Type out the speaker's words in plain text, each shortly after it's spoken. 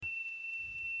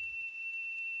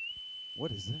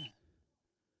What is that?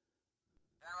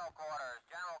 General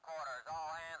quarters, all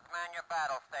hands man your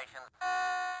battle stations.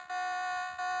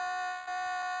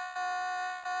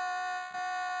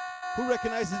 Who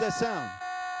recognizes that sound?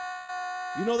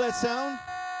 You know that sound?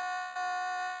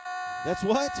 That's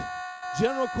what?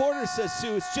 General quarters, says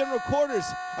Sue. It's general quarters.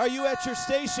 Are you at your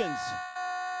stations?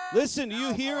 Listen, do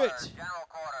you hear it? General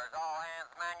quarters, all hands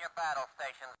man your battle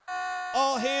stations.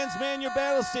 All hands man your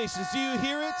battle stations. Do you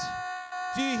hear it?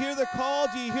 Do you hear the call?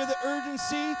 Do you hear the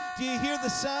urgency? Do you hear the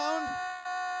sound?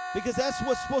 Because that's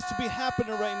what's supposed to be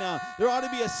happening right now. There ought to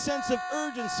be a sense of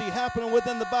urgency happening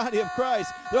within the body of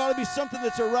Christ. There ought to be something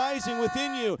that's arising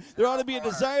within you. There ought to be a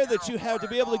desire that you have to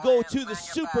be able to go to the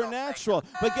supernatural.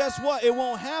 But guess what? It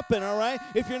won't happen, all right?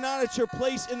 If you're not at your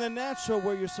place in the natural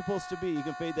where you're supposed to be. You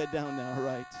can fade that down now, all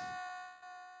right?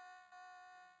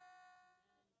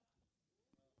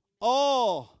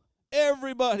 All,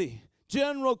 everybody,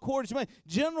 general quarters.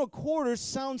 General quarters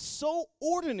sounds so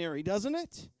ordinary, doesn't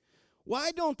it?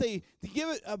 Why don't they give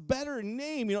it a better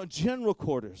name, general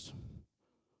quarters?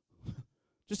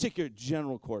 Just take your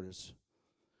general quarters.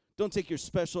 Don't take your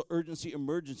special urgency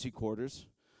emergency quarters.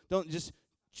 Don't just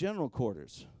general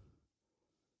quarters.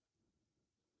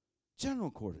 General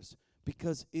quarters,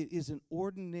 because it is an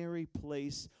ordinary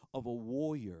place of a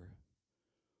warrior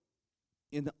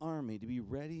in the army to be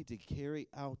ready to carry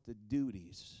out the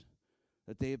duties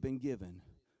that they have been given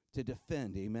to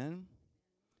defend. Amen?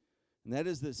 And that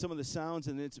is some of the sounds,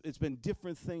 and it's been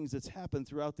different things that's happened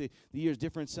throughout the years,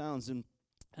 different sounds. And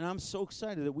I'm so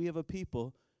excited that we have a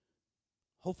people,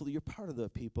 hopefully you're part of the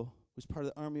people, who's part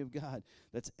of the army of God,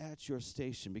 that's at your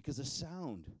station. Because the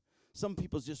sound, some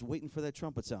people's just waiting for that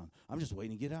trumpet sound. I'm just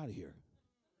waiting to get out of here.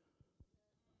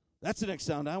 That's the next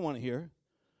sound I want to hear.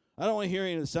 I don't want to hear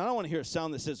any of the sound. I don't want to hear a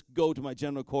sound that says, go to my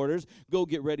general quarters, go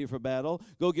get ready for battle,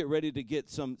 go get ready to get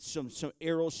some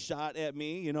arrows shot at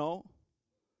me,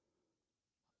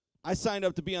 I signed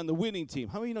up to be on the winning team.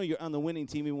 How many of you know you're on the winning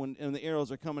team even when the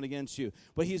arrows are coming against you?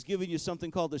 But he's giving you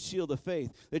something called the shield of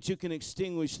faith, that you can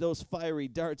extinguish those fiery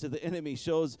darts that the enemy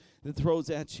throws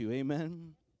at you.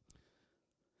 Amen?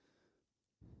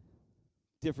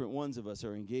 Different ones of us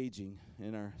are engaging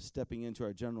and are stepping into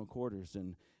our general quarters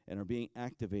and are being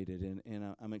activated,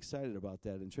 and I'm excited about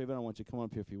that. And Trayvon, I want you to come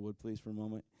up here if you would, please, for a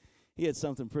moment. He had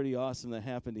something pretty awesome that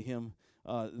happened to him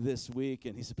this week,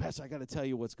 and he said, Pastor, I got to tell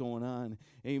you what's going on.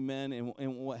 Amen,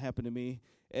 and what happened to me.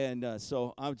 And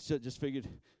so I just figured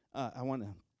I want to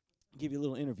give you a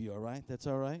little interview, all right? That's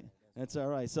all right? That's all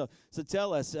right. So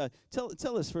tell us,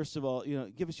 tell us, first of all,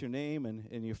 give us your name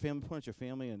and your family, point out your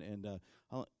family, and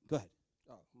go ahead.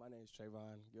 Oh, my name is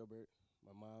Trayvon Gilbert.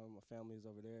 My mom, my family's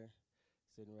over there,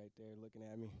 sitting right there looking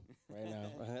at me right now.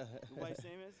 Your wife's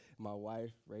name is? My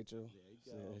wife, Rachel.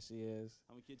 There you go. She is.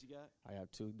 How many kids you got? I have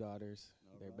 2 daughters.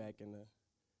 All They're right. back in the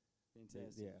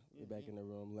Fantastic. they're back in the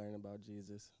room learning about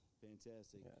Jesus.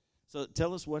 Fantastic. Yeah. So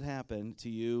tell us what happened to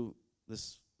you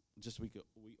this just a week ago.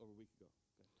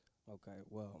 Okay,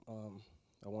 well,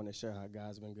 I want to share how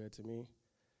God's been good to me.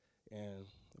 And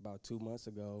about 2 months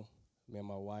ago, me and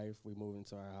my wife, we moved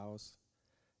into our house,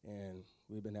 and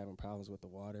we've been having problems with the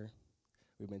water.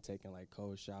 We've been taking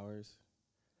cold showers.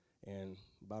 And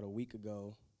about a week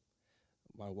ago,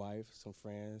 my wife, some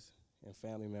friends, and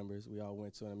family members, we all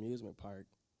went to an amusement park,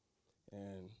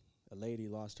 and a lady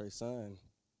lost her son.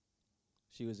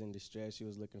 She was in distress. She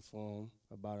was looking for him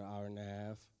about an hour and a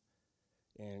half,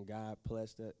 and God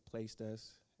placed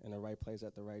us in the right place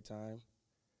at the right time.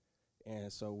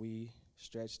 And so we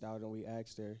stretched out and we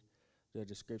asked her the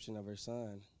description of her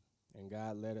son, and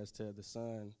God led us to the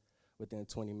son within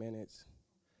 20 minutes,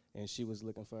 and she was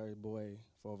looking for her boy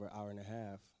for over an hour and a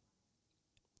half.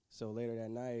 So later that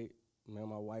night, me and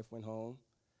my wife went home.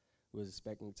 We was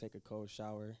expecting to take a cold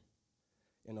shower,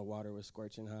 and the water was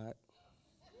scorching hot.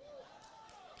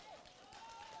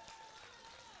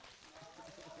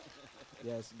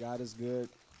 Yes, God is good.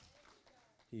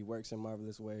 He works in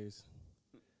marvelous ways.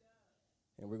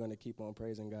 And we're going to keep on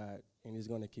praising God, and he's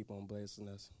going to keep on blessing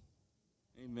us.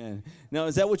 Amen. Now,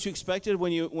 is that what you expected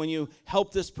when you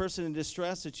helped this person in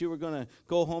distress, that you were going to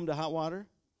go home to hot water?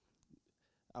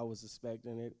 I was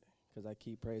expecting it because I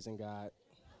keep praising God.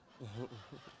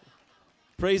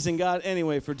 Praising God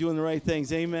anyway for doing the right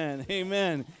things. Amen.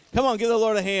 Amen. Come on, give the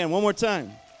Lord a hand one more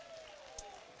time.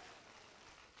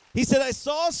 He said, I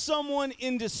saw someone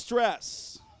in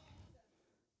distress.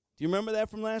 Do you remember that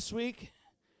from last week?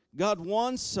 God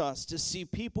wants us to see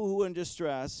people who are in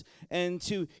distress and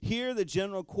to hear the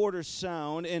general quarter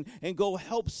sound and go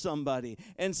help somebody.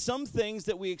 And some things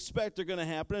that we expect are going to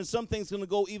happen, and some things going to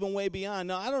go even way beyond.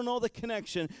 Now, I don't know the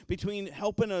connection between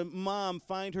helping a mom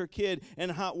find her kid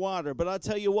and hot water, but I'll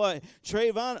tell you what,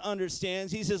 Trayvon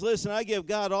understands. He says, listen, I give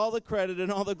God all the credit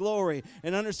and all the glory,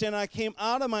 and understand I came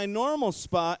out of my normal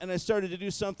spot and I started to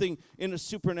do something in a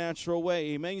supernatural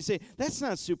way. Amen. You say, that's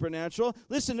not supernatural.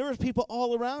 Listen, there are people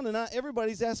all around, and not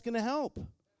everybody's asking to help.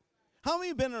 How many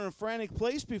have been in a frantic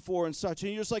place before and such,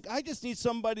 and you're just like, I just need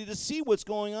somebody to see what's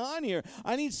going on here.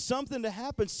 I need something to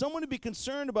happen, someone to be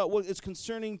concerned about what is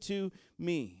concerning to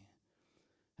me.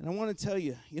 And I want to tell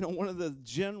you, one of the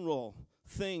general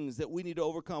things that we need to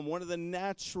overcome, one of the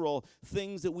natural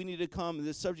things that we need to come,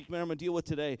 this subject matter I'm going to deal with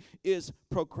today, is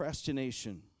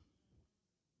procrastination.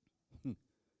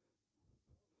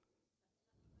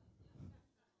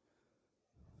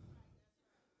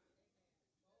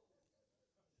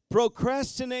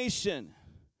 Procrastination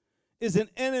is an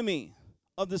enemy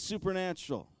of the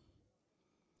supernatural.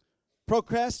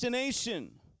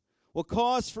 Procrastination will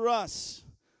cause for us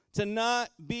to not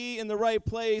be in the right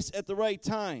place at the right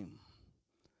time.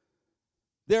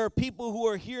 There are people who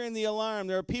are hearing the alarm.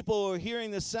 There are people who are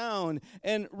hearing the sound,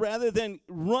 and rather than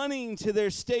running to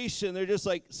their station, they're just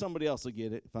like, somebody else will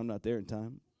get it if I'm not there in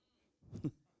time.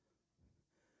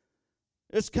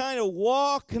 It's kind of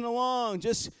walking along,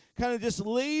 just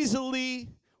lazily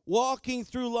walking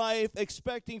through life,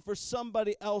 expecting for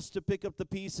somebody else to pick up the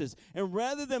pieces. And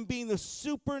rather than being the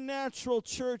supernatural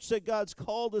church that God's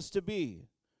called us to be,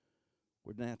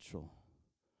 we're natural,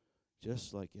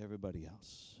 just like everybody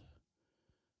else.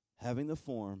 Having the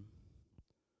form,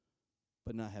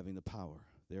 but not having the power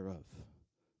thereof.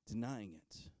 Denying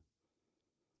it.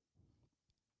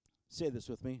 Say this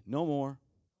with me. No more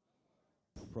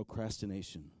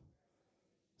procrastination.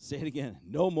 Say it again.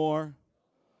 No more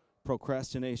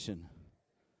procrastination.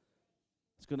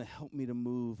 It's going to help me to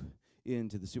move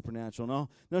into the supernatural.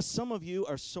 Now, some of you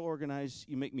are so organized,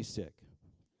 you make me sick.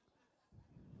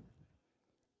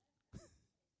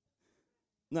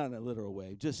 Not in a literal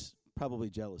way, just probably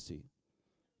jealousy.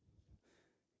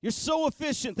 You're so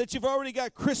efficient that you've already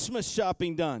got Christmas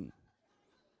shopping done.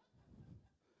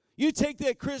 You take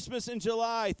that Christmas in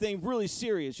July thing really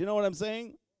serious. You know what I'm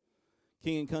saying?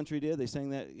 King and Country did. They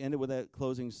sang that, ended with that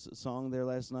closing song there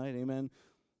last night. Amen.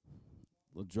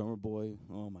 Little drummer boy.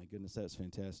 Oh, my goodness, that's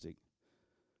fantastic.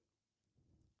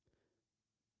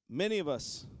 Many of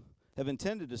us have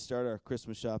intended to start our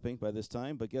Christmas shopping by this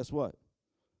time, but guess what?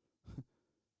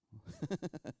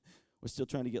 We're still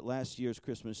trying to get last year's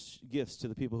Christmas gifts to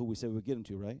the people who we said we'd get them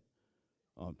to, right?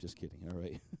 Oh, I'm just kidding. All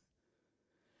right.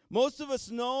 Most of us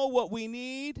know what we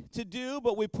need to do,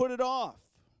 but we put it off.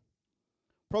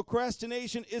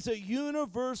 Procrastination is a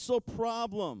universal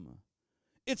problem.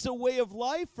 It's a way of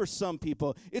life for some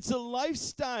people. It's a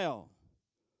lifestyle.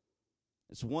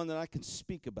 It's one that I can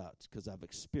speak about because I've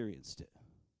experienced it.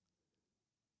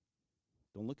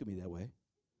 Don't look at me that way.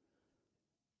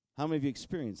 How many of you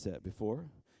experienced that before?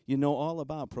 You know all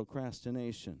about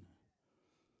procrastination.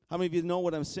 How many of you know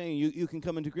what I'm saying? You can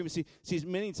come into agreement. See,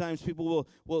 many times people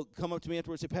will come up to me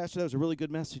afterwards and say, Pastor, that was a really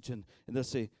good message. And they'll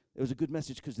say, it was a good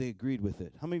message because they agreed with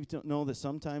it. How many of you don't know that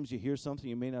sometimes you hear something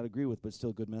you may not agree with, but it's still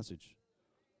a good message?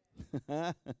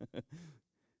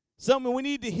 Something we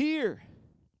need to hear.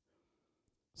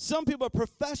 Some people are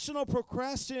professional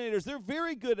procrastinators. They're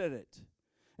very good at it.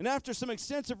 And after some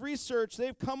extensive research,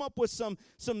 they've come up with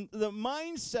the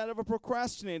mindset of a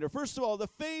procrastinator. First of all, the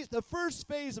first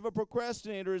phase of a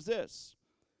procrastinator is this.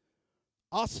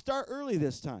 I'll start early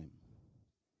this time.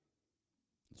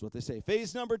 That's what they say.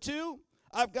 Phase number 2,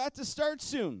 I've got to start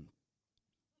soon.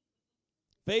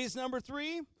 Phase number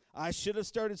 3, I should have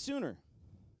started sooner.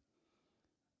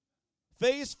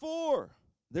 Phase 4,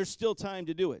 there's still time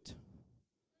to do it.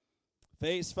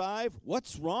 Phase 5,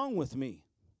 what's wrong with me?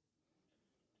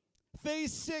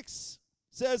 Phase 6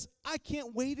 says, I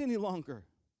can't wait any longer.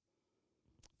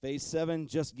 Phase 7,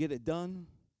 just get it done.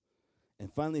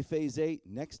 And finally, phase 8,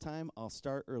 next time I'll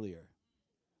start earlier.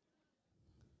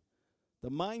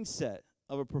 The mindset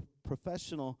of a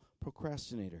professional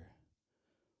procrastinator.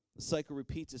 The cycle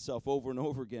repeats itself over and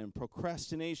over again.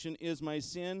 Procrastination is my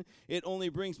sin. It only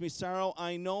brings me sorrow.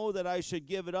 I know that I should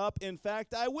give it up. In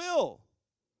fact, I will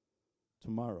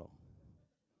tomorrow.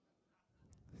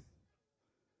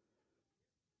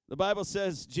 The Bible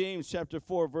says, James chapter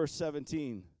 4, verse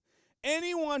 17,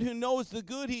 anyone who knows the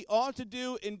good he ought to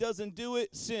do and doesn't do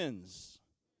it sins.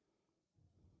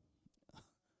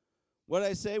 What did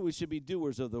I say? We should be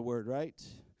doers of the word, right?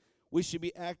 We should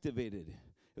be activated.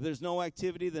 If there's no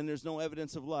activity, then there's no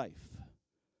evidence of life.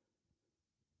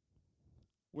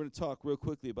 We're going to talk real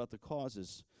quickly about the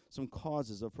causes, some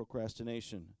causes of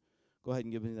procrastination. Go ahead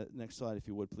and give me that next slide if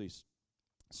you would, please.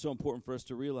 It's so important for us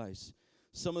to realize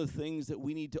some of the things that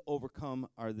we need to overcome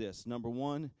are this. Number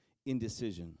one,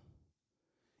 indecision.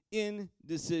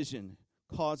 Indecision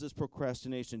causes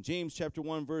procrastination. James chapter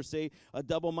 1, verse 8, a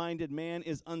double-minded man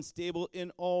is unstable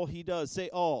in all he does. Say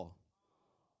all.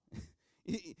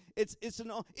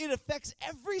 It affects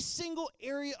every single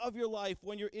area of your life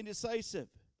when you're indecisive.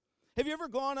 Have you ever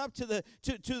gone up to the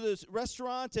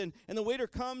restaurant and the waiter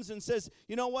comes and says,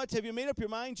 you know what, have you made up your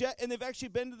mind yet? And they've actually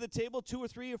been to the table 2 or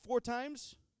 3 or 4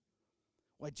 times?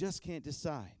 Well, I just can't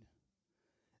decide.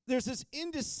 There's this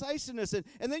indecisiveness,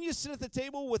 and then you sit at the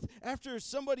table after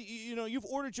somebody, you've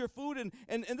ordered your food, and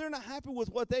they're not happy with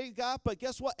what they got, but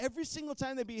guess what? Every single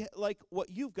time they be like what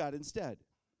you've got instead.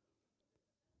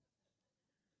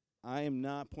 I am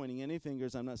not pointing any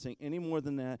fingers. I'm not saying any more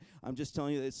than that. I'm just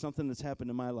telling you that it's something that's happened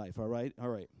in my life, all right? All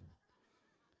right.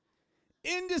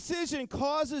 Indecision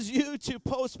causes you to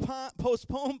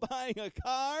postpone buying a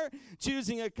car,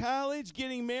 choosing a college,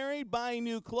 getting married, buying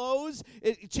new clothes,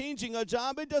 changing a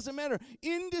job. It doesn't matter.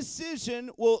 Indecision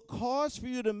will cause for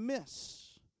you to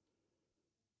miss.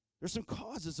 There's some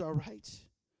causes, all right?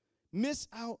 Miss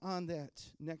out on that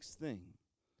next thing.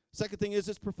 Second thing is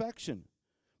it's perfection.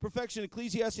 Perfection,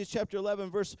 Ecclesiastes chapter 11,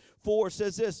 verse 4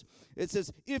 says this. It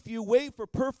says, if you wait for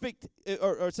perfect,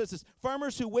 or it says this,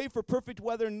 farmers who wait for perfect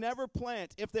weather never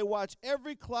plant. If they watch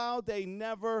every cloud, they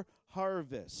never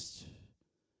harvest.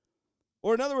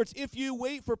 Or in other words, if you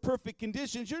wait for perfect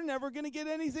conditions, you're never going to get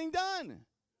anything done.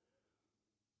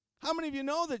 How many of you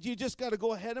know that you just got to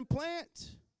go ahead and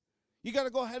plant? You got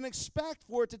to go ahead and expect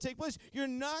for it to take place. You're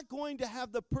not going to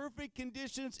have the perfect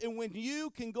conditions and when you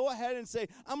can go ahead and say,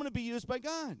 I'm going to be used by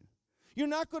God. You're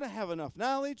not going to have enough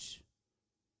knowledge.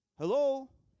 Hello?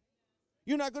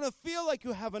 You're not going to feel like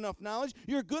you have enough knowledge.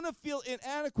 You're going to feel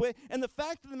inadequate. And the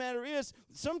fact of the matter is,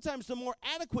 sometimes the more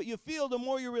adequate you feel, the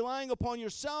more you're relying upon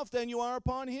yourself than you are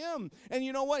upon him. And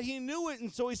you know what? He knew it.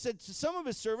 And so he said to some of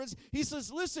his servants, he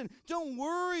says, listen, don't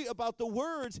worry about the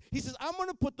words. He says, I'm going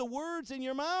to put the words in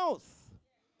your mouth.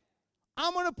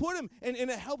 I'm going to put them. And it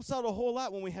helps out a whole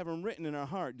lot when we have them written in our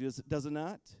heart, does it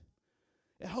not?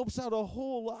 It helps out a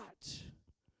whole lot.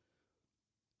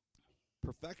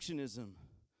 Perfectionism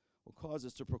will cause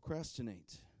us to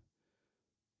procrastinate.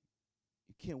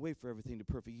 You can't wait for everything to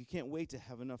be perfect. You can't wait to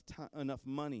have enough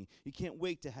money. You can't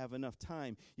wait to have enough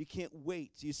time. You can't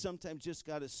wait. You sometimes just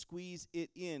got to squeeze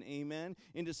it in, amen,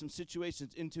 into some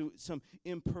situations, into some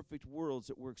imperfect worlds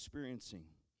that we're experiencing.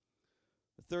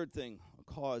 The third thing, a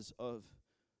cause of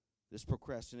this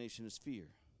procrastination is fear.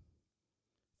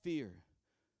 Fear.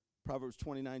 Proverbs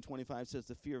 29:25 says,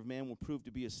 the fear of man will prove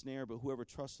to be a snare, but whoever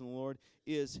trusts in the Lord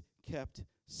is kept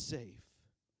safe.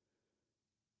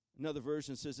 Another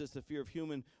version says this, the fear of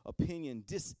human opinion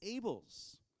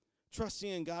disables. Trusting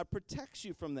in God protects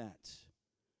you from that.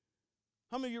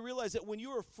 How many of you realize that when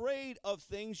you're afraid of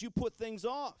things, you put things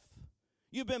off?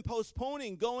 You've been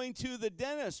postponing going to the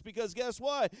dentist because guess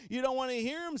what? You don't want to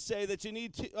hear him say that you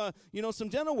need to, some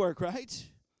dental work, right?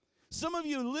 Some of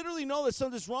you literally know that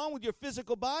something's wrong with your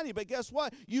physical body, but guess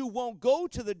what? You won't go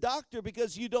to the doctor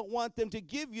because you don't want them to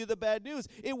give you the bad news.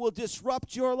 It will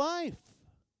disrupt your life.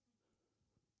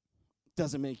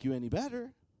 Doesn't make you any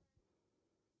better.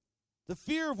 The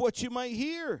fear of what you might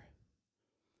hear.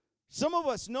 Some of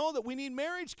us know that we need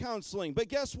marriage counseling, but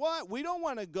guess what? We don't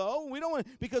want to go. We don't want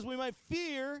because we have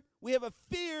a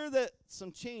fear that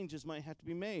some changes might have to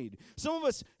be made. Some of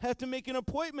us have to make an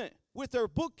appointment with our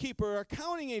bookkeeper, our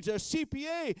accounting agent, our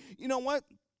CPA. You know what?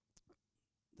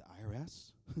 The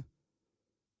IRS?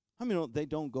 They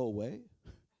don't go away.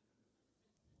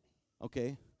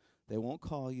 Okay, they won't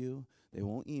call you. They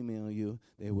won't email you.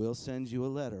 They will send you a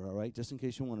letter, all right? Just in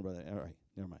case you wonder about that. All right,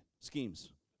 never mind.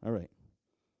 Schemes, all right.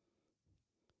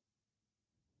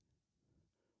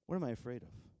 What am I afraid of?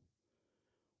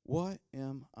 What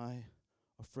am I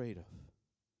afraid of?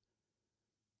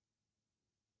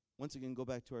 Once again, go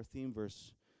back to our theme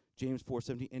verse, James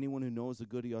 4:17. Anyone who knows the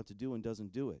good he ought to do and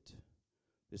doesn't do it.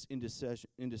 This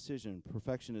indecision,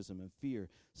 perfectionism, and fear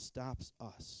stops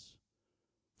us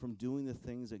from doing the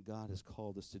things that God has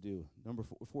called us to do.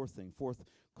 Fourth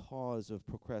cause of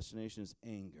procrastination is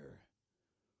anger.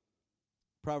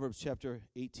 Proverbs chapter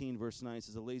 18, verse 9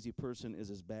 says, a lazy person is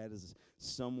as bad as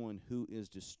someone who is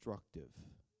destructive.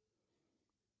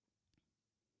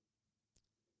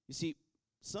 You see,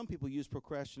 some people use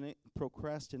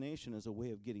procrastination as a way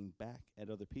of getting back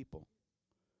at other people.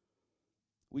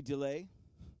 We delay.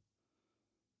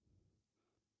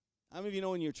 How many of you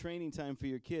know in your training time for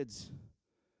your kids,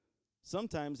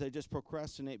 sometimes they just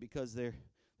procrastinate because they're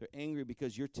They're angry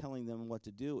because you're telling them what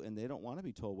to do, and they don't want to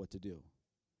be told what to do.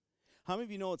 How many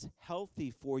of you know it's healthy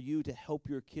for you to help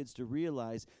your kids to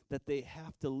realize that they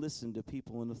have to listen to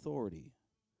people in authority?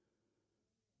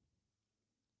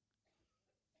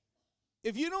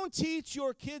 If you don't teach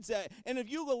your kids that, and if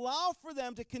you allow for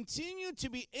them to continue to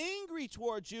be angry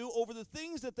towards you over the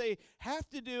things that they have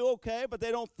to do, okay, but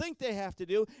they don't think they have to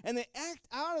do, and they act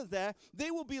out of that, they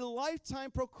will be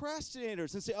lifetime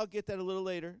procrastinators and say, I'll get that a little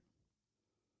later.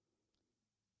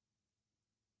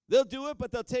 They'll do it,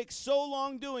 but they'll take so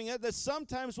long doing it that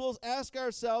sometimes we'll ask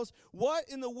ourselves, what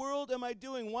in the world am I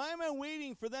doing? Why am I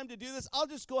waiting for them to do this? I'll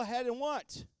just go ahead and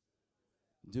what?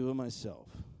 Do it myself.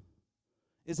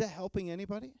 Is that helping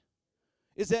anybody?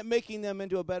 Is that making them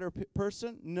into a better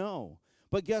person? No.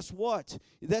 But guess what?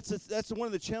 That's one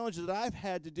of the challenges that I've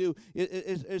had to do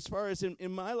as far as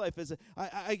in my life.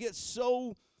 I get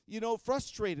so,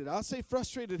 frustrated. I'll say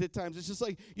frustrated at times. It's just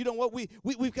like, you know what?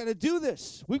 We've got to do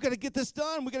this. We've got to get this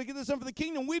done. We've got to get this done for the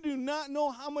kingdom. We do not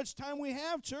know how much time we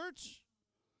have, church.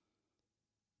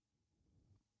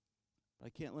 I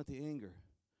can't let the anger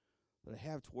that I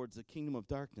have towards the kingdom of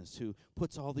darkness, who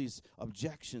puts all these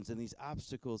objections and these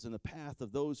obstacles in the path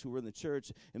of those who are in the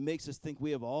church and makes us think we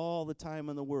have all the time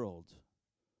in the world.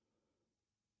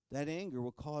 That anger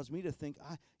will cause me to think,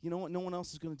 you know what, no one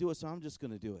else is going to do it, so I'm just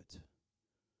going to do it.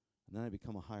 And then I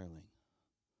become a hireling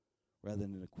rather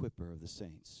than an equipper of the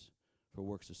saints for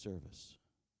works of service.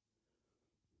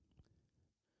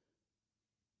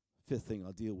 Fifth thing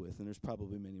I'll deal with, and there's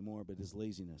probably many more, but is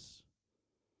laziness.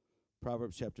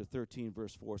 Proverbs chapter 13,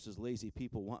 verse 4 says, lazy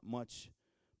people want much,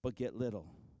 but get little,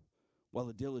 while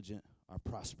the diligent are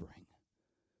prospering.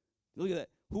 Look at that.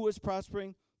 Who is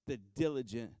prospering? The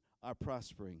diligent are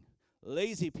prospering.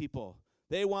 Lazy people,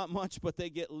 they want much, but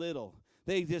they get little.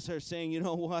 They just are saying, you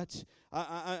know what?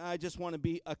 I just want to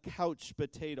be a couch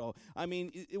potato. I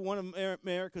mean, one of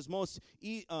America's most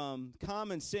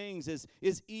common sayings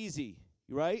is easy,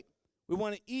 right? We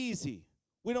want it easy.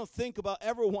 We don't think about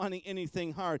ever wanting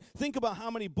anything hard. Think about how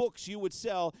many books you would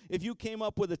sell if you came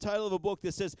up with the title of a book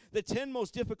that says, The 10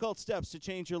 Most Difficult Steps to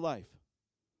Change Your Life.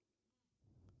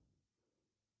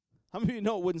 How many of you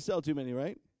know it wouldn't sell too many,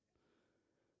 right?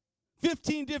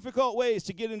 15 difficult ways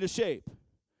to get into shape.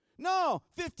 No,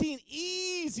 15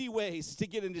 easy ways to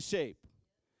get into shape.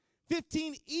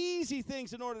 15 easy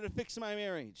things in order to fix my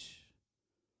marriage.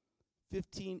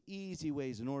 15 easy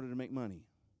ways in order to make money.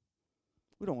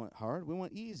 We don't want hard. We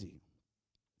want easy.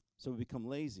 So we become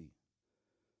lazy.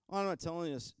 I'm not telling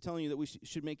you that we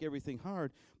should make everything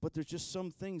hard, but there's just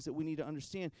some things that we need to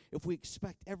understand. If we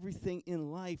expect everything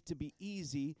in life to be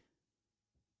easy,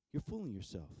 you're fooling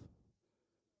yourself.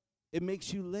 It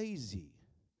makes you lazy.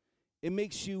 It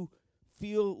makes you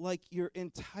feel like you're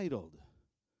entitled.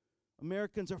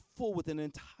 Americans are full with an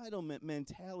entitlement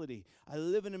mentality. I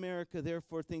live in America,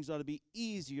 therefore things ought to be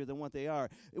easier than what they are.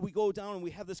 We go down and we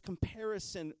have this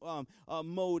comparison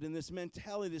mode and this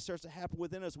mentality that starts to happen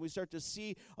within us. We start to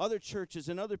see other churches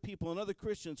and other people and other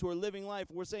Christians who are living life.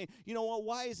 And we're saying, you know what,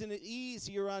 why isn't it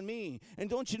easier on me? And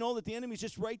don't you know that the enemy's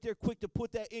just right there quick to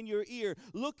put that in your ear?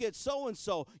 Look at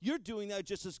so-and-so. You're doing that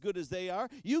just as good as they are.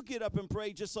 You get up and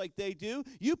pray just like they do.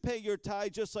 You pay your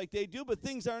tithe just like they do, but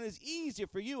things aren't as easy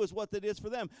for you as what that is for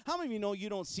them. How many of you know you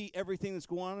don't see everything that's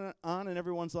going on in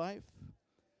everyone's life?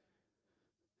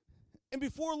 And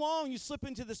before long, you slip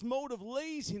into this mode of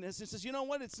laziness and says, you know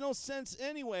what, it's no sense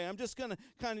anyway. I'm just going to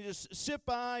kind of just sit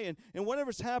by and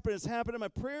whatever's happened is happening. My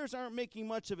prayers aren't making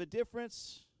much of a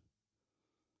difference.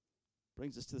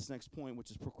 Brings us to this next point, which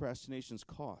is procrastination's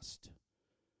cost.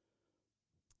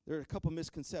 There are a couple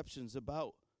misconceptions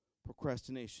about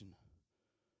procrastination.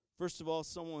 First of all,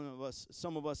 some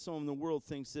in the world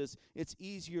thinks this: it's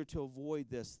easier to avoid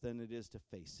this than it is to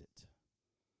face it.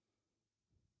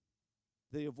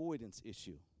 The avoidance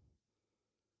issue.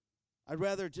 I'd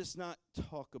rather just not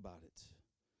talk about it.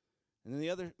 And then the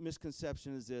other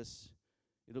misconception is this: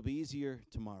 it'll be easier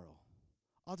tomorrow.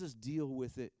 I'll just deal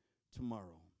with it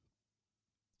tomorrow.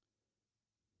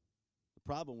 The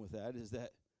problem with that is that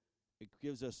it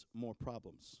gives us more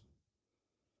problems.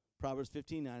 Proverbs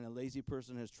 15:9, a lazy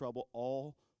person has trouble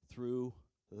all through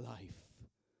life.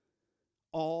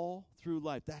 All through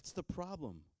life. That's the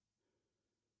problem.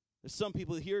 There's some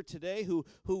people here today who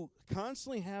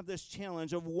constantly have this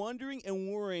challenge of wondering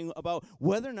and worrying about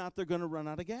whether or not they're going to run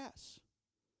out of gas.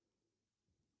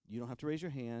 You don't have to raise your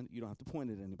hand. You don't have to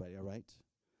point at anybody, all right?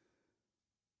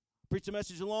 Preached a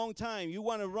message a long time. You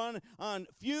want to run on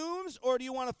fumes or do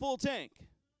you want a full tank?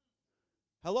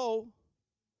 Hello?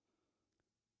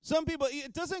 Some people,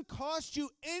 it doesn't cost you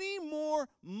any more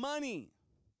money,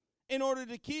 in order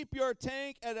to keep your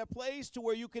tank at a place to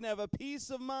where you can have a peace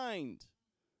of mind.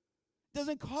 It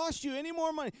doesn't cost you any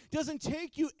more money. It doesn't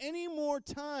take you any more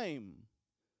time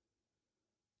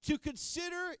to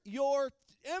consider your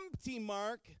empty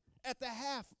mark at the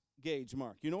half gauge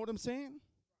mark. You know what I'm saying?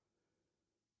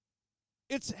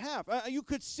 It's half. You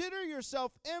consider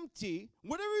yourself empty,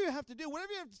 whatever you have to do,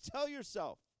 whatever you have to tell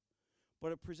yourself.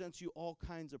 But it presents you all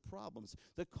kinds of problems.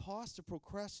 The cost of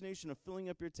procrastination of filling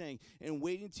up your tank and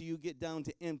waiting till you get down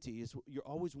to empty is you're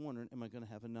always wondering, am I going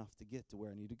to have enough to get to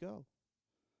where I need to go?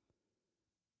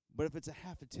 But if it's a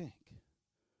half a tank,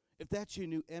 if that's your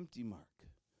new empty mark,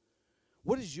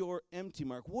 what is your empty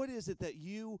mark? What is it that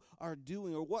you are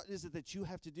doing, or what is it that you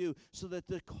have to do so that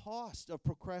the cost of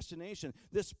procrastination,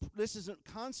 this isn't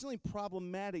constantly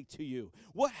problematic to you?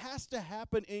 What has to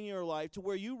happen in your life to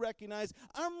where you recognize,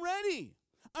 I'm ready.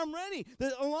 I'm ready.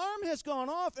 The alarm has gone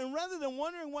off, and rather than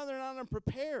wondering whether or not I'm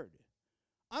prepared,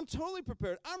 I'm totally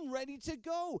prepared. I'm ready to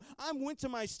go. I went to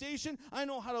my station. I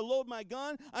know how to load my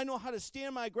gun. I know how to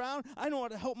stand my ground. I know how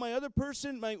to help my other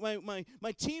person,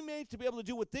 my teammates, to be able to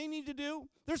do what they need to do.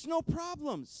 There's no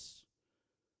problems.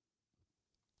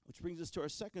 Which brings us to our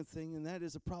second thing, and that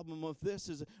is a problem of this,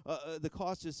 is the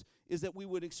cost is that we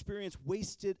would experience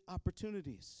wasted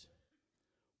opportunities.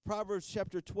 Proverbs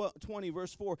chapter 20,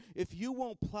 verse 4, if you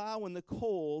won't plow in the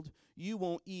cold, you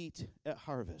won't eat at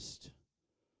harvest.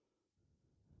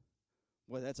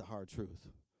 Well, that's a hard truth.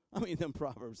 I mean, them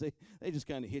Proverbs, they just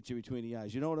kind of hit you between the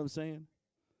eyes. You know what I'm saying?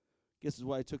 Guess is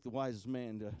why it took the wisest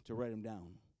man to write them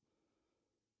down.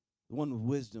 The one with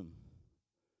wisdom.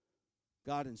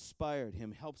 God inspired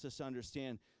him, helps us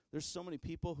understand there's so many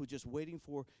people who just waiting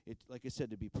for it, like I said,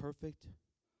 to be perfect.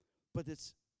 But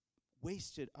it's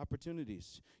wasted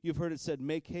opportunities. You've heard it said,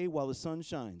 make hay while the sun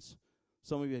shines.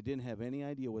 Some of you didn't have any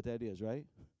idea what that is, right?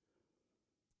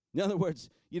 In other words,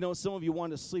 you know, some of you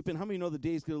want to sleep in. How many know the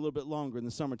days get a little bit longer in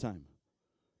the summertime?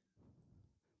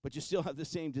 But you still have the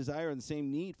same desire and the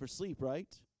same need for sleep, right?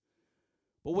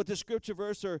 But what the scripture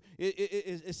verse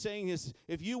is saying is,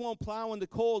 if you won't plow in the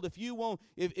cold, if you won't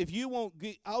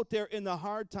get out there in the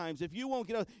hard times, if you won't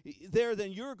get out there,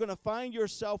 then you're going to find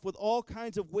yourself with all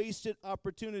kinds of wasted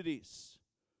opportunities.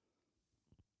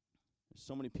 There's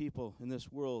so many people in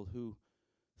this world who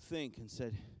think and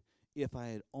said, if I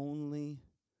had only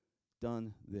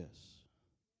done this,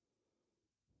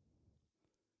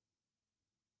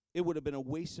 it would have been a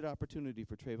wasted opportunity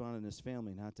for Trayvon and his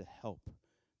family not to help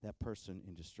that person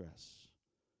in distress.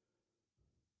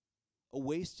 A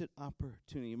wasted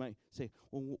opportunity. You might say,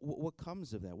 well, what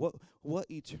comes of that? What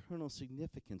eternal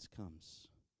significance comes?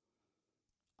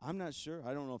 I'm not sure.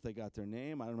 I don't know if they got their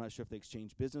name. I'm not sure if they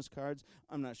exchanged business cards.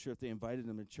 I'm not sure if they invited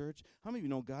them to church. How many of you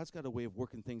know God's got a way of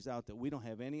working things out that we don't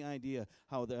have any idea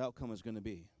how the outcome is going to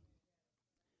be?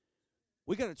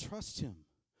 We got to trust him.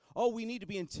 Oh, we need to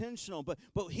be intentional, but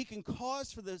he can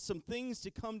cause for some things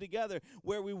to come together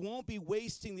where we won't be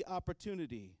wasting the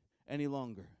opportunity any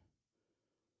longer.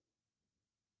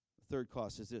 The third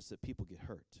cost is this, that people get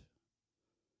hurt.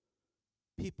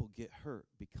 People get hurt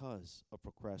because of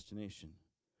procrastination.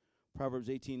 Proverbs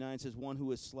 18:9 says, one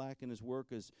who is slack in his work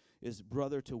is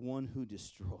brother to one who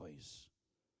destroys.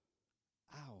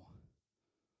 Ow.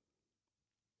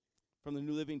 From the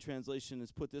New Living Translation,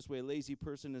 it's put this way, a lazy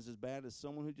person is as bad as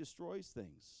someone who destroys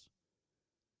things.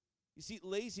 You see,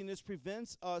 laziness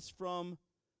prevents us from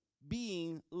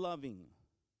being loving.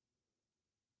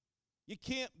 You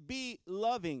can't be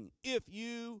loving if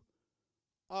you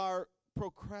are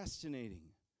procrastinating.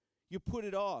 You put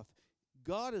it off.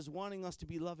 God is wanting us to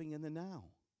be loving in the now.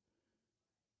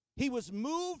 He was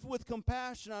moved with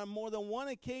compassion on more than one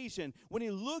occasion when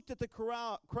he looked at the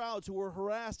crowds who were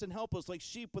harassed and helpless like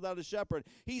sheep without a shepherd.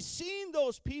 He's seen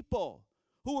those people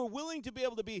who were willing to be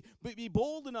able to be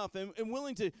bold enough and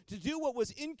willing to do what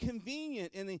was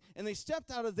inconvenient, and they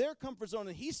stepped out of their comfort zone,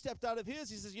 and he stepped out of his.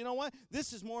 He says, you know what?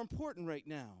 This is more important right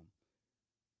now.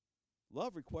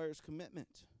 Love requires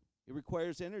commitment. It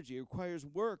requires energy. It requires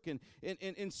work.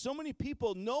 And so many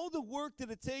people know the work that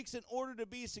it takes in order to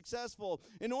be successful,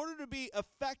 in order to be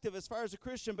effective as far as a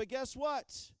Christian. But guess what?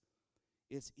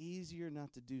 It's easier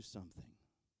not to do something.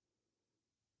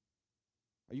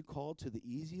 Are you called to the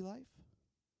easy life?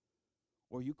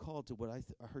 Or are you called to what I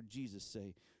heard Jesus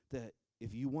say, that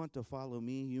if you want to follow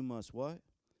me, you must what?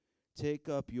 Take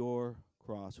up your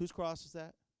cross. Whose cross is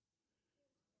that?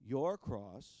 Your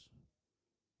cross.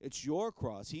 It's your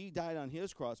cross. He died on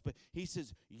his cross, but he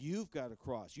says, you've got a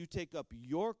cross. You take up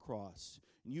your cross,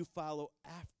 and you follow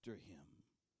after him.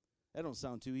 That don't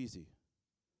sound too easy.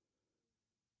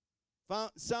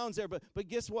 Sounds there, but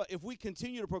guess what? If we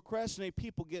continue to procrastinate,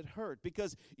 people get hurt.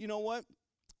 Because, you know what?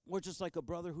 We're just like a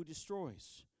brother who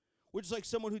destroys. We're just like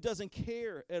someone who doesn't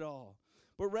care at all.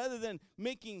 But rather than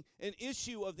making an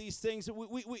issue of these things,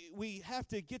 we have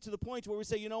to get to the point where we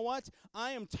say, you know what?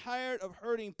 I am tired of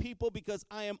hurting people because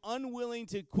I am unwilling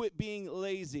to quit being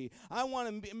lazy. I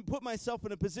want to put myself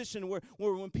in a position where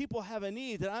when people have a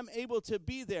need, that I'm able to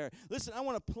be there. Listen, I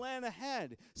want to plan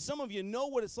ahead. Some of you know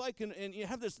what it's like, and you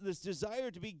have this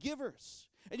desire to be givers.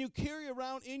 And you carry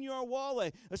around in your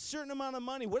wallet a certain amount of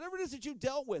money, whatever it is that you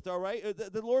dealt with, all right,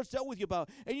 the Lord's dealt with you about.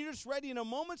 And you're just ready in a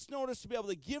moment's notice to be able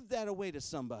to give that away to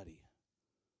somebody.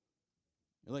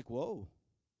 You're like, whoa.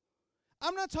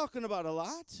 I'm not talking about a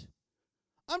lot.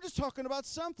 I'm just talking about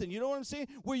something. You know what I'm saying?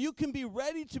 Where you can be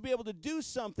ready to be able to do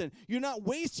something. You're not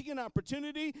wasting an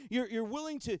opportunity. You're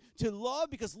willing to love,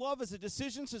 because love is a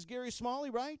decision, says Gary Smalley,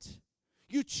 right?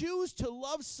 You choose to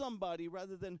love somebody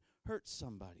rather than hurt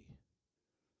somebody.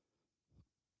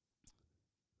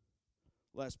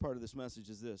 Last part of this message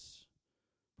is this: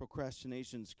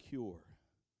 procrastination's cure.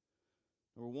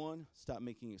 Number one, stop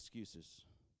making excuses.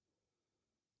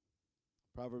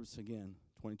 Proverbs, again,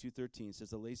 22:13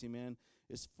 says, the lazy man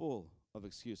is full of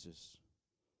excuses.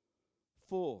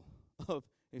 Full of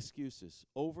excuses.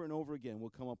 Over and over again, we'll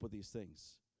come up with these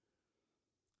things.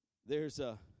 There's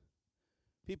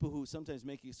people who sometimes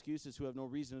make excuses who have no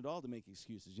reason at all to make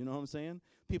excuses. You know what I'm saying?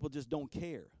 People just don't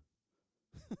care.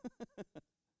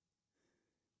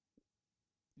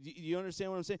 Do you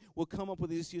understand what I'm saying? We'll come up with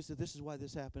the excuse that this is why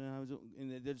this happened,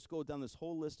 and they just go down this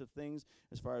whole list of things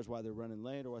as far as why they're running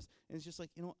late or what. And it's just like,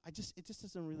 it just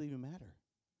doesn't really even matter.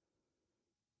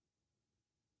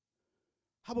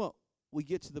 How about we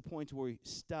get to the point where we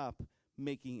stop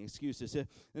making excuses? An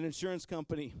insurance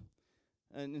company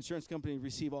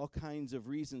receive all kinds of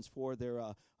reasons for their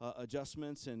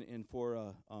adjustments and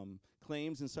for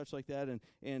claims and such like that.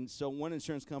 And so one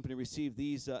insurance company received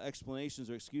these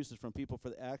explanations or excuses from people for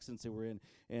the accidents they were in.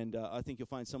 And I think you'll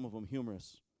find some of them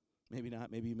humorous. Maybe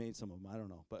not. Maybe you made some of them. I don't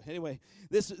know. But anyway,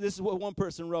 this is what one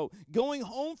person wrote. Going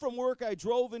home from work, I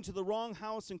drove into the wrong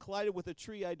house and collided with a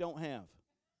tree I don't have.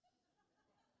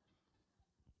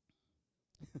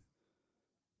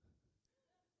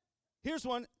 Here's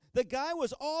one. The guy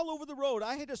was all over the road.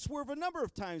 I had to swerve a number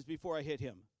of times before I hit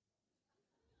him.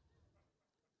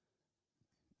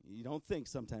 You don't think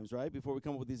sometimes, right? Before we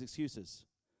come up with these excuses.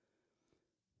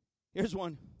 Here's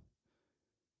one.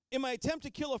 In my attempt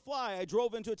to kill a fly, I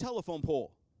drove into a telephone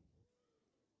pole.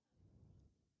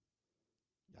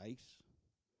 Yikes.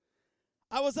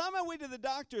 I was on my way to the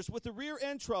doctor's with the rear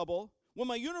end trouble when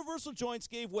my universal joints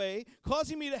gave way,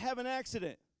 causing me to have an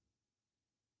accident.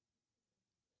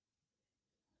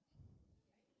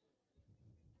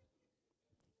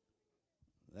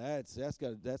 That's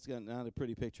got not a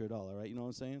pretty picture at all, right? You know what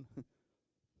I'm saying?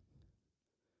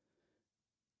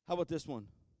 How about this one?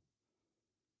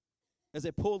 As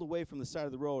I pulled away from the side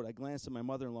of the road, I glanced at my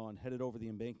mother-in-law and headed over the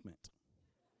embankment.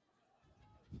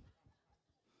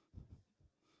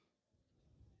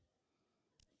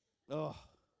 Oh,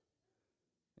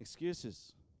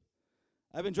 excuses.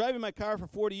 I've been driving my car for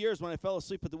 40 years when I fell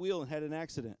asleep at the wheel and had an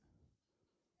accident.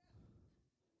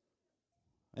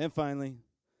 And finally,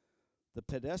 the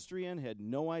pedestrian had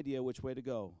no idea which way to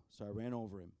go, so I ran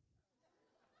over him.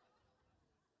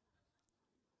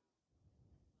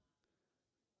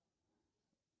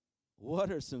 What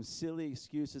are some silly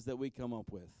excuses that we come up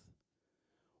with?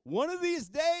 One of these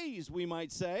days, we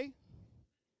might say.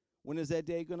 When is that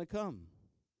day going to come?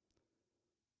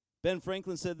 Ben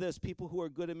Franklin said this: people who are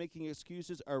good at making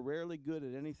excuses are rarely good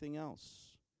at anything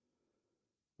else.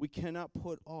 We cannot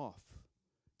put off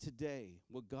today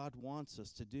what God wants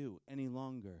us to do any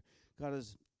longer. God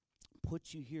has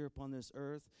put you here upon this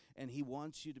earth, and he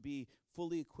wants you to be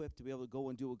fully equipped to be able to go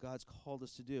and do what God's called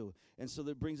us to do. And so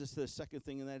that brings us to the second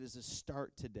thing, and that is to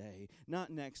start today. Not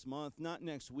next month, not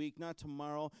next week, not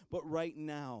tomorrow, but right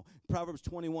now. Proverbs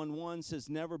 21:1 says,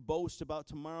 never boast about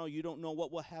tomorrow. You don't know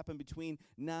what will happen between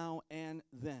now and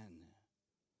then.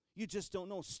 You just don't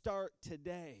know. Start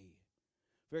today.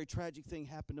 Very tragic thing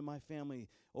happened to my family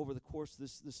over the course of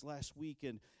this last week,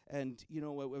 and you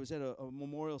know, I was at a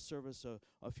memorial service,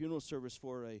 a funeral service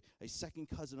for a second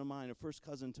cousin of mine, a first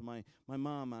cousin to my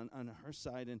mom on her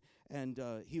side, and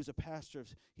he was a pastor.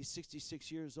 He's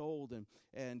 66 years old,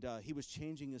 and he was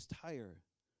changing his tire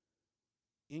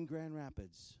in Grand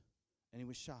Rapids, and he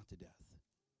was shot to death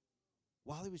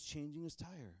while he was changing his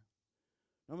tire.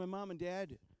 Now, my mom and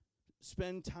dad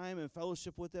spend time and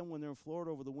fellowship with them when they're in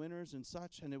Florida over the winters and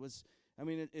such, and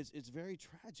it's very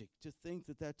tragic to think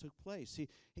that took place.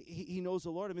 He knows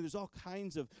the Lord. I mean, there's all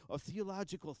kinds of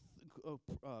theological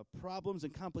problems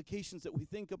and complications that we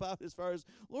think about as far as,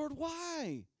 Lord,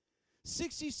 why?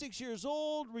 66 years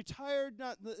old, retired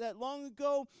not that long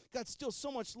ago, got still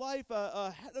so much life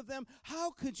ahead of them.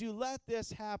 How could you let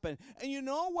this happen? And you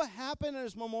know what happened at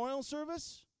his memorial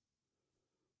service?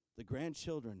 The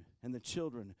grandchildren and the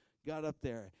children got up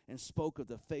there and spoke of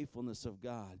the faithfulness of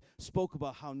God, spoke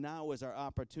about how now is our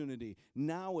opportunity,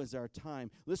 now is our time.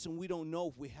 Listen, we don't know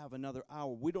if we have another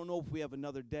hour. We don't know if we have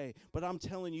another day. But I'm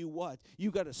telling you what,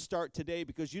 you got to start today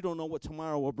because you don't know what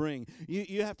tomorrow will bring.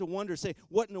 You have to wonder, say,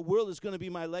 what in the world is going to be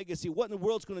my legacy? What in the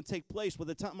world is going to take place with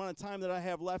the amount of time that I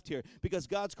have left here? Because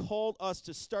God's called us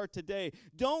to start today.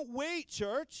 Don't wait,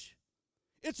 church.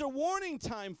 It's a warning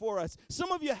time for us.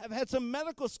 Some of you have had some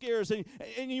medical scares, and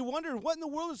you wonder what in the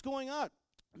world is going on.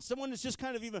 And someone has just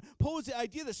kind of even posed the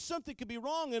idea that something could be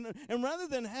wrong, and rather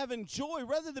than having joy,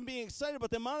 rather than being excited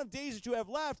about the amount of days that you have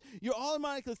left, you're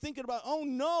automatically thinking about, oh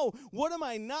no, what am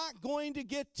I not going to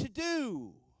get to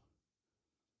do?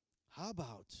 How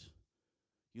about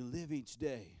you live each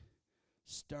day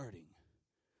starting?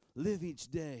 Live each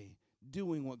day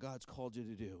doing what God's called you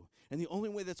to do. And the only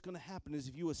way that's going to happen is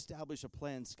if you establish a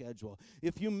planned schedule.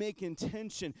 If you make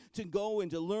intention to go and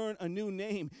to learn a new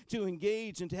name, to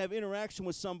engage and to have interaction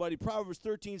with somebody. Proverbs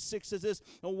 13:6 says this,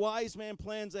 a wise man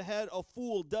plans ahead, a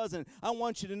fool doesn't. I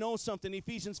want you to know something.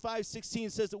 Ephesians 5:16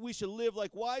 says that we should live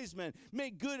like wise men.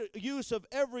 Make good use of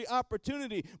every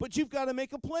opportunity, but you've got to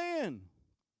make a plan.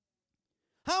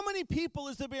 How many people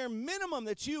is the bare minimum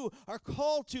that you are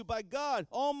called to by God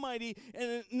Almighty,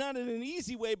 and not in an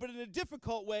easy way, but in a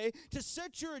difficult way, to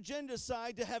set your agenda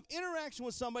aside, to have interaction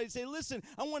with somebody, say, listen,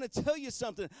 I want to tell you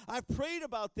something. I've prayed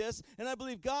about this, and I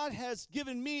believe God has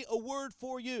given me a word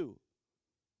for you.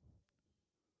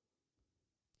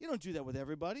 You don't do that with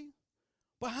everybody.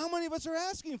 But how many of us are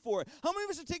asking for it? How many of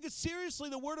us are taking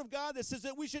seriously the word of God that says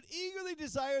that we should eagerly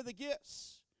desire the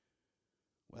gifts?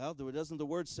 Well, doesn't the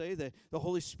word say that the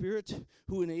Holy Spirit,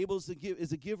 who enables the give,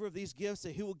 is the giver of these gifts,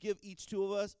 that He will give each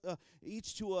to us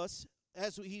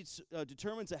as He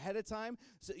determines ahead of time,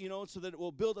 so that it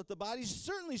will build up the body?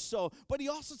 Certainly so. But He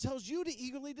also tells you to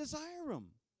eagerly desire them.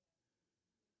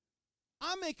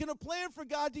 I'm making a plan for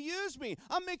God to use me.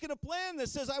 I'm making a plan that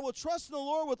says I will trust in the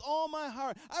Lord with all my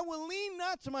heart. I will lean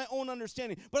not to my own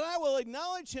understanding, but I will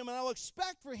acknowledge Him, and I will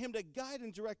expect for Him to guide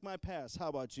and direct my paths. How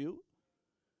about you?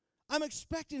 I'm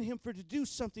expecting Him to do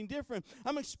something different.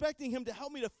 I'm expecting Him to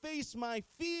help me to face my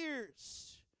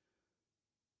fears.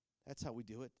 That's how we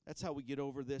do it. That's how we get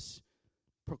over this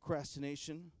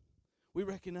procrastination. We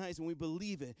recognize and we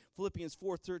believe it. Philippians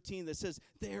 4:13 that says,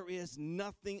 there is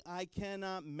nothing I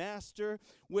cannot master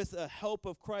with the help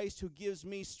of Christ who gives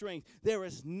me strength. There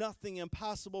is nothing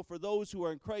impossible for those who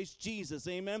are in Christ Jesus.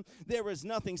 Amen. There is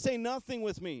nothing. Say nothing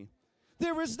with me.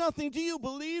 There is nothing. Do you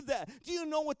believe that? Do you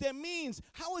know what that means?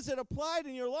 How is it applied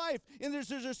in your life? And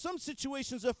there's some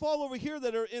situations that fall over here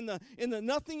that are in the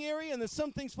nothing area, and then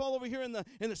some things fall over here in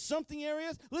the something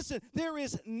areas. Listen, there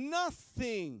is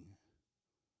nothing.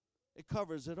 It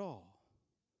covers it all.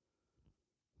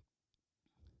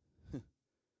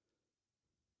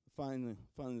 Finally,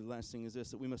 the last thing is this,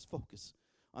 that we must focus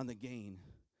on the gain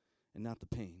and not the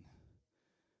pain.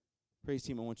 Praise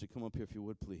team, I want you to come up here if you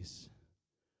would, please.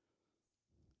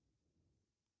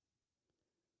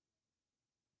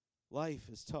 Life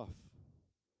is tough.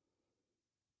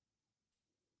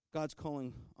 God's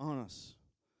calling on us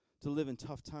to live in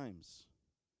tough times.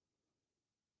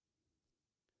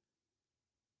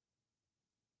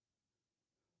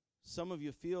 Some of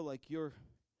you feel like you're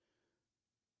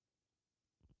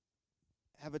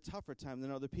have a tougher time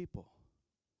than other people.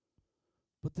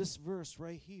 But this verse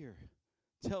right here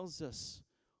tells us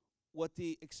what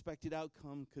the expected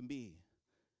outcome can be.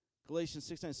 Galatians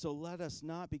 6:9, so let us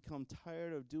not become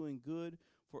tired of doing good,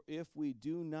 for if we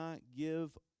do not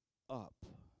give up,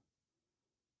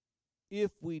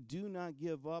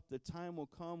 the time will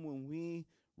come when we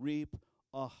reap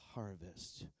a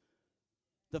harvest.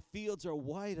 The fields are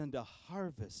white unto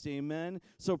harvest, amen?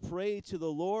 So pray to the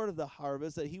Lord of the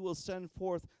harvest that He will send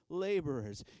forth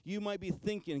laborers. You might be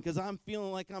thinking, because I'm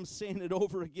feeling like I'm saying it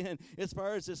over again as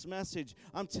far as this message.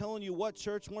 I'm telling you what,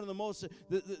 church, one of the most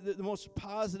the most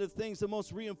positive things, the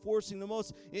most reinforcing, the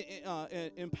most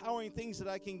empowering things that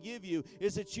I can give you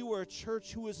is that you are a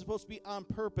church who is supposed to be on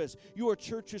purpose. You are a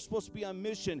church who's supposed to be on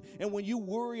mission. And when you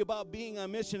worry about being on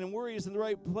mission, and worry is in the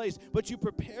right place, but you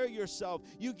prepare yourself,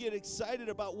 you get excited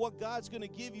about what God's going to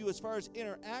give you as far as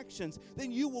interactions,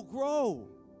 then you will grow.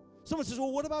 Someone says,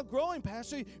 well, what about growing,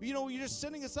 Pastor? You're just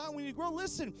sending us out when you grow.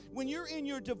 Listen, when you're in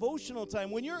your devotional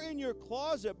time, when you're in your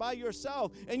closet by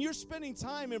yourself, and you're spending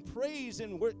time in praise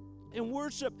and in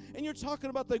worship, and you're talking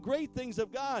about the great things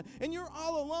of God, and you're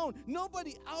all alone.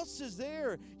 Nobody else is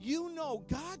there. You know,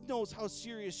 God knows how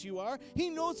serious you are. He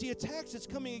knows the attacks that's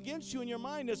coming against you in your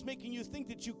mind that's making you think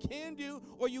that you can do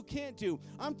or you can't do.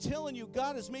 I'm telling you,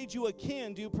 God has made you a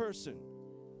can-do person.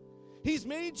 He's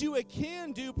made you a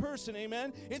can-do person,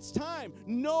 amen? It's time.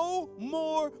 No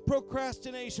more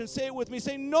procrastination. Say it with me.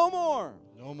 Say, no more.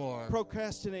 No more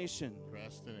Procrastination.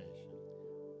 procrastination.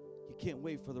 You can't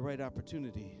wait for the right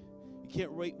opportunity. You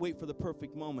can't wait for the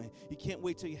perfect moment. You can't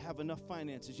wait till you have enough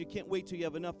finances. You can't wait till you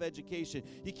have enough education.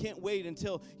 You can't wait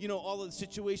until, all of the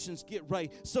situations get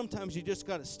right. Sometimes you just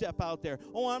got to step out there.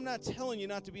 Oh, I'm not telling you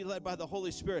not to be led by the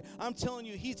Holy Spirit. I'm telling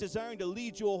you He's desiring to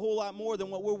lead you a whole lot more than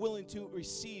what we're willing to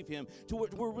receive Him, to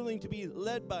what we're willing to be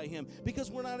led by Him, because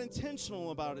we're not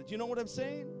intentional about it. You know what I'm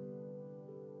saying?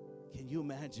 Can you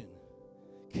imagine?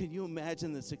 Can you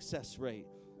imagine the success rate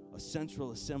of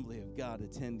Central Assembly of God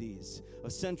attendees,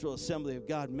 of Central Assembly of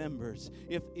God members,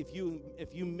 if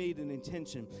you made an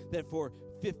intention that for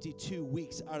 52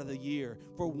 weeks out of the year,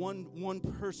 for one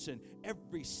person,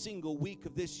 every single week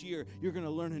of this year, you're going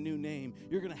to learn a new name,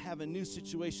 you're going to have a new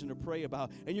situation to pray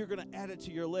about, and you're going to add it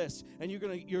to your list, and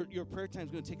your prayer time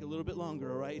is going to take a little bit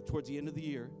longer, all right, towards the end of the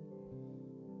year.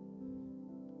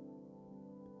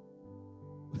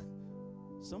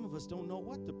 Some of us don't know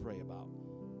what to pray about.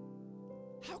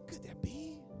 How could that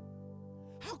be?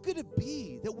 How could it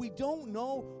be that we don't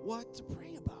know what to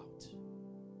pray about?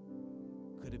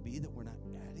 Could it be that we're not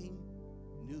adding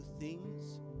new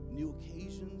things, new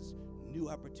occasions, new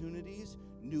opportunities,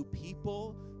 new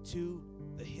people to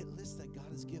the hit list that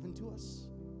God has given to us?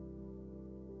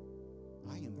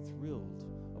 I am thrilled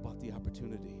about the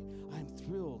opportunity. I am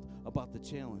thrilled about the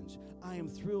challenge. I am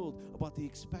thrilled about the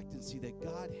expectancy that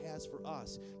God has for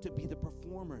us to be the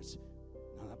performers.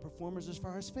 Not performers as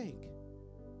far as fake.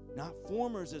 Not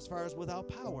formers as far as without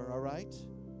power, all right?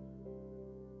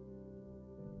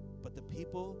 But the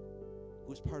people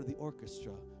who's part of the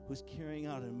orchestra, who's carrying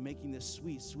out and making this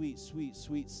sweet, sweet, sweet,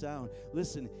 sweet sound.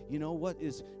 Listen, you know what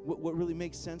really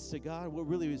makes sense to God, what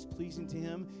really is pleasing to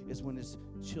Him, is when His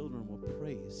children will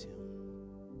praise Him.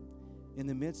 In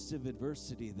the midst of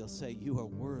adversity, they'll say, you are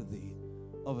worthy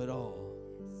of it all.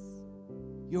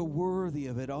 You're worthy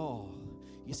of it all.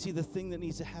 You see, the thing that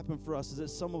needs to happen for us is that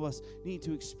some of us need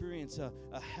to experience a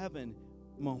heaven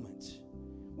moment.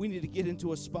 We need to get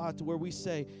into a spot to where we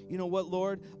say, you know what,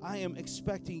 Lord, I am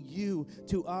expecting you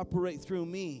to operate through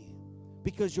me,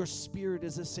 because your Spirit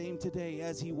is the same today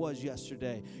as He was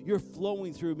yesterday. You're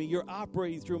flowing through me. You're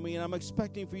operating through me, and I'm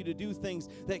expecting for you to do things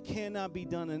that cannot be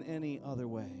done in any other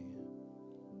way.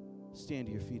 Stand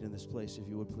to your feet in this place, if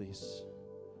you would, please.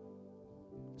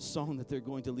 The song that they're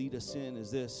going to lead us in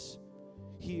is this: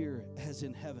 Here as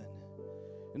in heaven.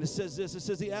 And it says this, it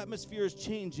says the atmosphere is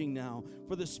changing now,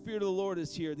 for the Spirit of the Lord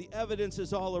is here. The evidence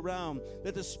is all around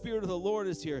that the Spirit of the Lord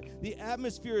is here. The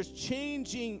atmosphere is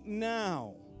changing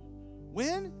now.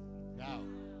 When? Now.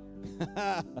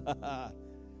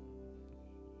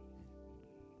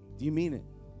 Do you mean it?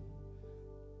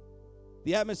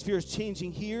 The atmosphere is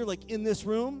changing here, like in this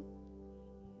room?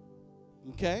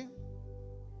 Okay.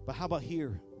 But how about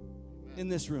here, in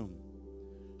this room?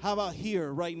 How about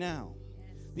here, right now?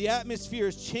 The atmosphere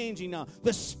is changing now.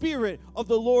 The Spirit of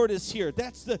the Lord is here.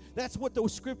 That's what the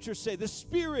scriptures say. The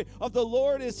Spirit of the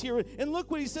Lord is here. And look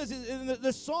what he says.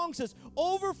 The song says,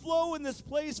 overflow in this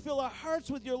place. Fill our hearts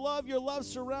with your love. Your love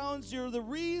surrounds. You're the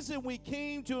reason we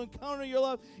came to encounter your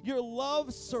love. Your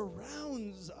love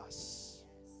surrounds us.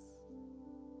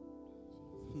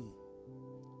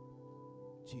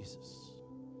 Jesus.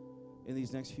 In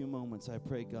these next few moments, I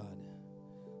pray, God,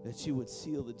 that you would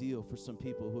seal the deal for some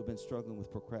people who have been struggling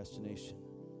with procrastination.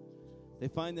 They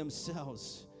find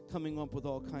themselves coming up with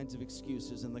all kinds of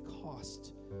excuses, and the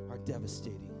costs are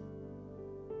devastating.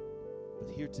 But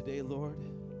here today, Lord,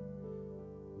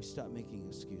 we stop making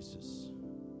excuses.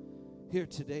 Here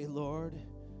today, Lord,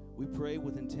 we pray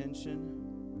with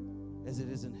intention, as it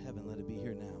is in heaven, let it be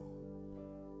here now.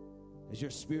 As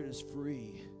your Spirit is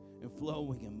free and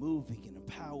flowing and moving and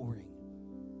empowering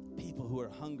people who are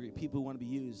hungry, people who want to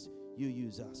be used, you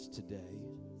use us today.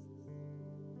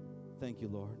 Thank you,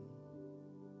 Lord.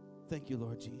 Thank you,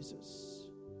 Lord Jesus.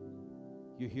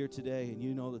 You're here today, and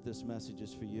you know that this message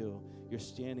is for you. You're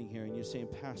standing here, and you're saying,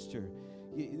 Pastor,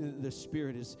 the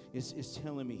Spirit is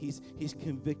telling me, He's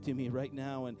convicting me right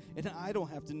now, and I don't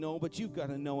have to know, but you've got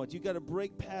to know it. You've got to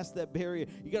break past that barrier.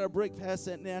 You got to break past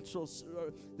that natural,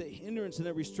 the hindrance and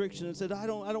that restriction, and said, I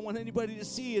don't want anybody to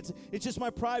see. It's just my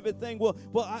private thing. Well,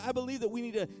 I believe that we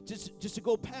need to just to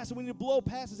go past it. We need to blow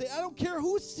past and say, I don't care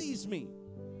who sees me.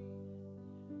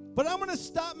 But I'm going to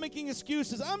stop making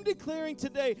excuses. I'm declaring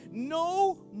today,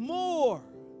 no more.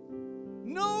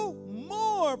 No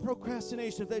more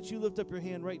procrastination. If that's you, lift up your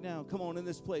hand right now. Come on, in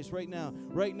this place right now.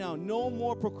 Right now. No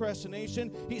more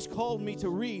procrastination. He's called me to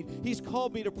read. He's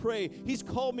called me to pray. He's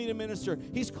called me to minister.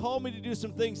 He's called me to do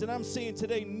some things. And I'm saying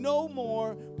today, no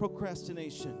more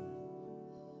procrastination.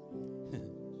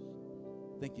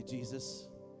 Thank you, Jesus.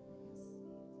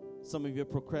 Some of you have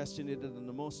procrastinated on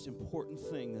the most important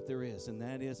thing that there is, and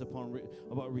that is about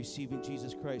receiving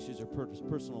Jesus Christ as your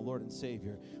personal Lord and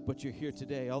Savior. But you're here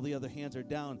today. All the other hands are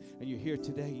down, and you're here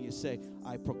today, and you say,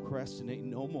 I procrastinate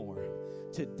no more.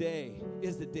 Today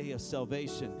is the day of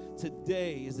salvation.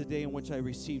 Today is the day in which I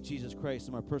receive Jesus Christ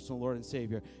as my personal Lord and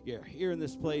Savior. You're here in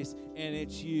this place, and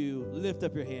it's you. Lift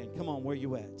up your hand. Come on, where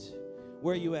you at?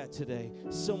 Where are you at today?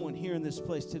 Someone here in this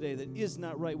place today that is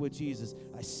not right with Jesus.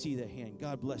 I see that hand.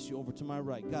 God bless you. Over to my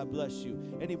right. God bless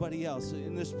you. Anybody else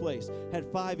in this place? Had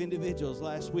 5 individuals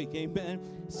last week.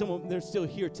 Amen. Some of them, they're still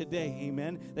here today.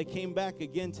 Amen. They came back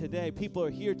again today. People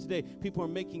are here today. People are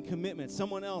making commitments.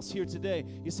 Someone else here today.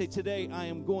 You say, today I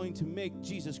am going to make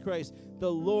Jesus Christ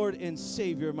the Lord and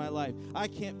Savior of my life. I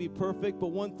can't be perfect, but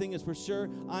one thing is for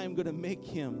sure. I am going to make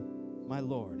him my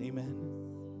Lord. Amen.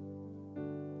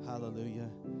 Hallelujah.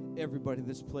 Everybody in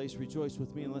this place, rejoice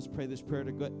with me, and let's pray this prayer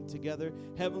together.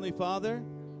 Heavenly Father,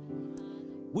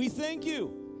 we thank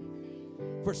you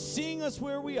for seeing us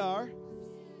where we are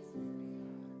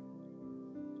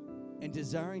and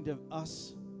desiring to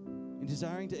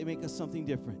make us something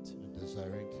different.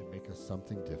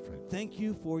 Thank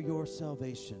you for your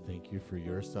salvation. Thank you for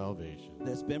your salvation.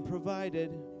 That's been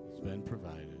provided. It's been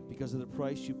provided because of the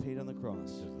price you paid on the cross.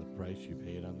 Because of the price you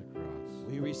paid on the cross.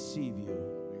 We receive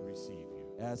you. We receive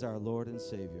you as our Lord and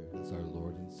Savior. as our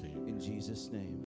Lord and Savior. In Jesus' name.